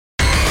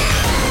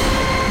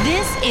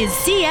is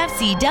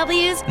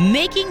CFCW's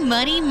Making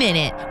Money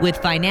Minute with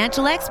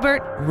financial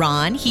expert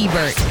Ron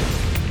Hebert.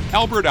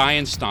 Albert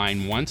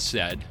Einstein once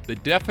said, "The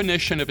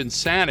definition of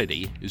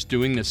insanity is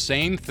doing the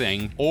same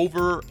thing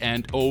over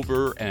and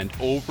over and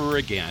over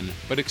again,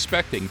 but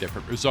expecting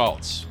different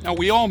results." Now,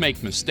 we all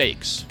make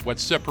mistakes. What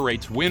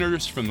separates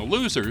winners from the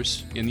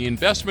losers in the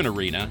investment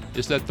arena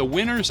is that the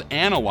winners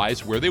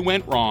analyze where they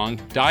went wrong,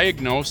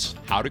 diagnose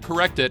how to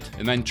correct it,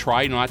 and then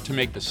try not to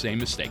make the same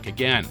mistake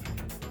again.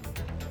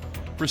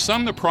 For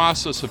some, the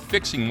process of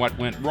fixing what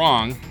went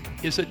wrong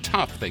is a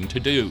tough thing to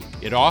do.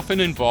 It often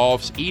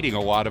involves eating a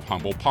lot of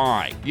humble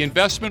pie. The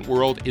investment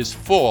world is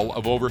full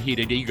of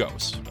overheated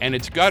egos, and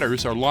its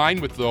gutters are lined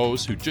with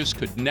those who just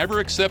could never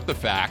accept the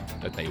fact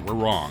that they were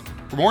wrong.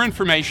 For more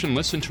information,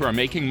 listen to our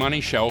Making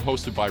Money show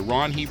hosted by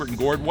Ron Hebert and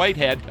Gord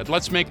Whitehead at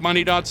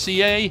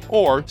letsmakemoney.ca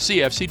or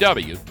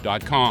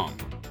cfcw.com.